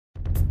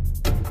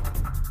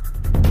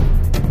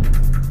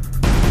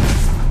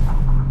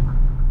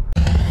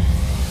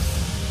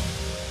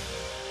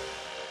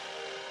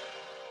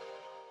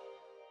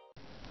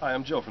Hi,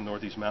 I'm Joe from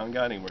Northeast Mountain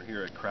Guiding. We're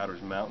here at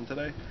Crowder's Mountain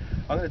today.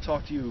 I'm going to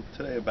talk to you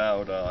today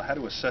about how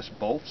to assess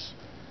bolts,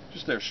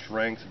 just their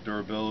strength,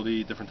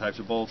 durability, different types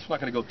of bolts. I'm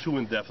not going to go too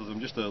in-depth with them,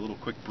 just a little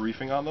quick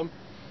briefing on them.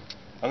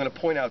 I'm going to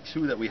point out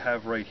two that we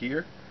have right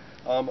here.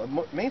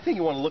 Main thing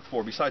you want to look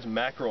for, besides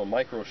macro and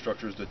micro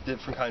structures, the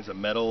different kinds of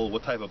metal,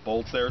 what type of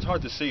bolts there. It's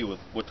hard to see with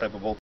what type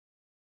of bolt.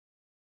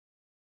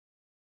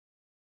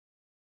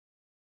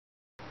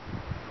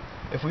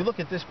 If we look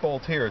at this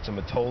bolt here, it's a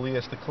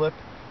Metolius, the clip.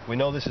 We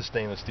know this is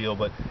stainless steel,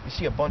 but you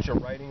see a bunch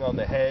of writing on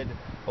the head.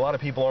 A lot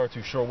of people aren't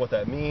too sure what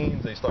that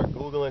means. They start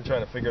Googling,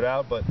 trying to figure it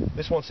out, but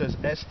this one says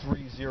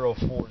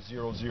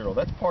S30400.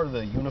 That's part of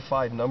the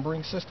unified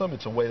numbering system.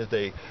 It's a way that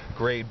they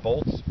grade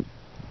bolts.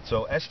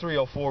 So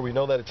S304, we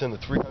know that it's in the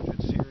 300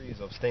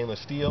 series of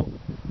stainless steel.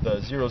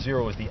 The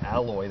 00 is the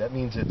alloy. That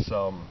means it's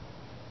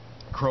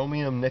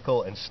chromium,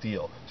 nickel, and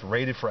steel. It's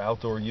rated for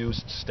outdoor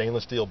use. It's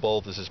stainless steel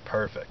bolt. This is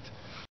perfect.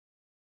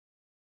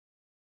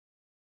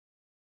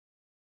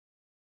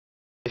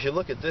 If you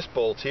look at this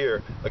bolt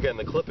here, again,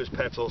 the clip is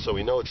petzl, so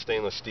we know it's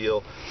stainless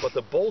steel, but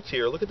the bolt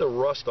here, look at the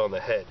rust on the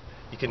head.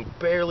 You can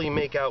barely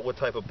make out what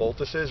type of bolt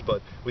this is,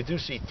 but we do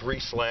see 3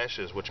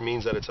 slashes, which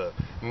means that it's a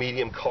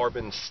medium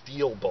carbon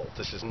steel bolt.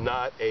 This is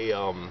not a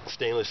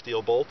stainless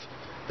steel bolt.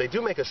 They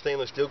do make a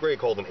stainless steel grade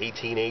called an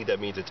 18A.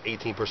 That means it's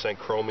 18%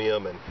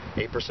 chromium and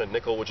 8%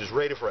 nickel, which is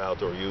rated for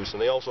outdoor use.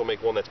 And they also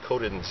make one that's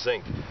coated in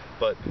zinc.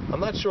 But I'm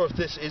not sure if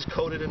this is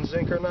coated in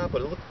zinc or not,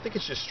 but I think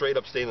it's just straight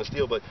up stainless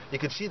steel. But you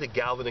can see the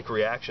galvanic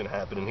reaction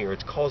happening here.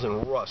 It's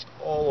causing rust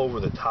all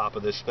over the top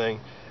of this thing,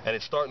 and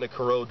it's starting to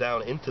corrode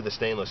down into the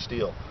stainless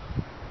steel.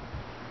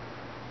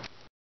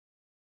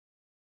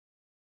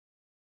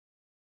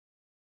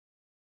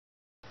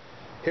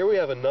 Here we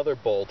have another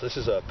bolt. This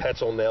is a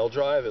petzl nail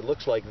drive. It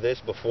looks like this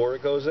before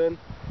it goes in,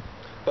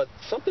 but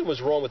something was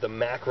wrong with the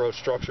macro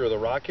structure of the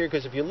rock here,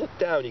 because if you look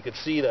down, you can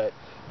see that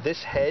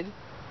this head,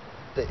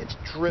 that it's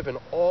driven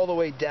all the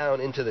way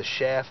down into the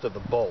shaft of the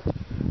bolt,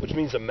 which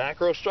means the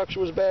macro structure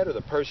was bad, or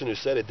the person who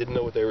said it didn't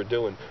know what they were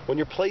doing. When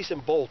you're placing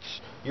bolts,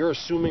 you're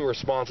assuming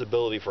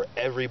responsibility for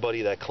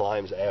everybody that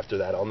climbs after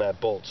that on that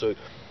bolt. So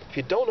if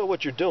you don't know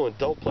what you're doing,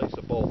 don't place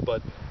a bolt.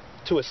 But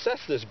to assess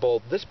this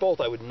bolt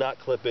I would not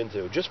clip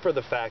into, just for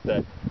the fact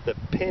that the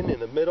pin in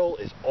the middle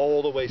is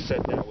all the way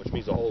set down, which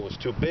means the hole was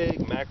too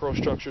big, macro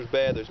structure's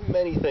bad. There's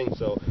many things,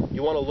 so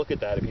you want to look at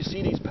that. If you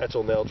see these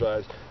petzl nail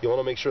drives, you want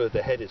to make sure that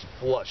the head is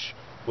flush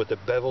with the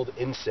beveled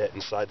inset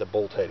inside the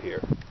bolt head here.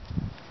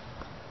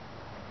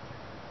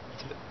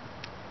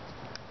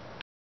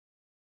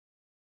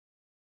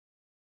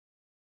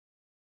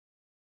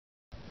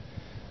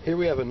 Here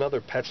we have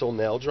another petzl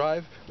nail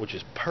drive, which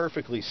is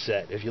perfectly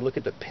set. If you look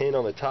at the pin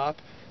on the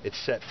top, it's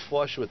set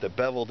flush with the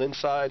beveled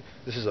inside.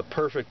 This is a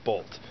perfect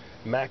bolt.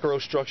 Macro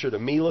structure to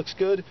me looks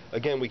good.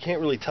 Again, we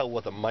can't really tell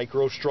what the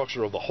micro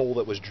structure of the hole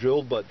that was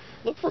drilled, but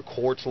look for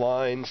quartz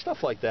lines,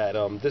 stuff like that.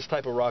 This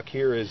type of rock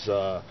here is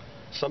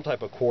some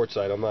type of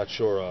quartzite. I'm not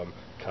sure,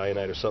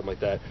 kyanite or something like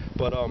that.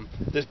 But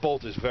this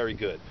bolt is very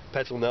good.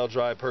 Petzl nail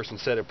drive, person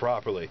said it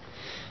properly.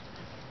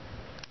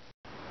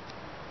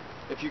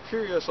 If you're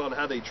curious on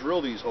how they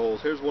drill these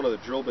holes, here's one of the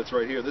drill bits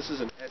right here. This is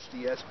an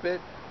SDS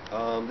bit.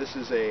 This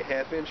is a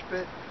 1/2-inch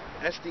bit.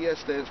 SDS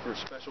stands for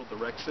Special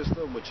Direct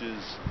System, which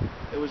is,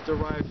 it was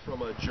derived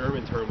from a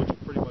German term, which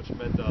pretty much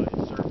meant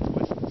insert,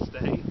 twist, and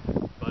stay.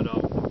 But the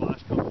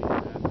Bosch company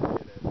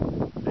patented it, and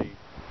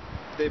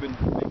they've been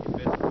making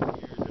bits for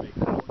years. They make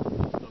power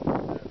tools and stuff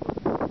like that.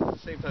 But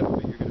it's the same type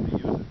of bit you're going to be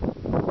using.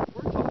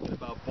 We're talking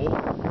about bolt.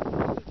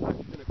 Most of the time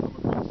you're going to come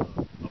across a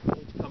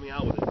bolt coming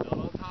out with a nut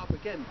on top.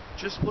 Again,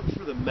 just look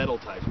for the metal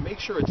types. Make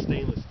sure it's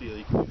stainless steel.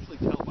 You can usually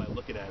tell by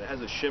looking at it. It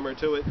has a shimmer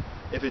to it.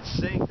 If it's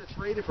zinc, it's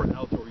rated for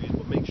outdoor use,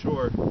 but make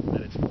sure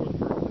that it's for the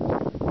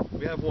purpose.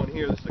 We have one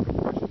here. This is a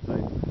compression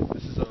type.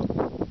 This is a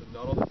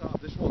nut on the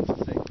top. This one's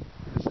zinc.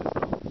 This is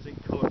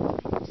zinc coated,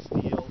 which means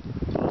steel.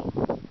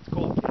 It's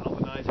called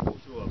galvanized. It goes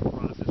through a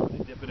process where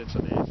they dip it in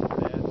some acid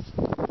baths.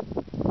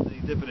 They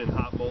dip it in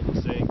hot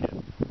molten zinc,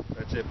 and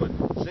that's it. But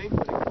zinc,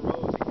 when it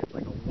corrodes, it gets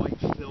like a white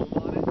film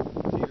on it.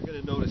 So you're going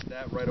to notice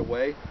that right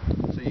away.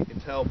 So you can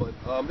tell. But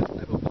this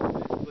type of bolt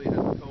basically has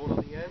a cone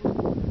on the end.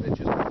 And it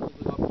just pulls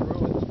it up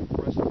through and just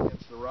compresses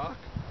against the rock.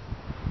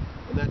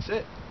 And that's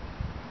it.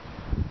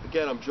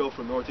 Again, I'm Joe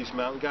from Northeast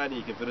Mountain Guiding.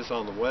 You can visit us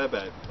on the web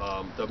at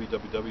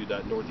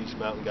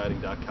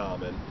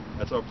www.northeastmountainguiding.com. And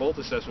that's our bolt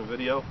assessment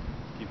video.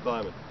 Keep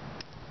climbing.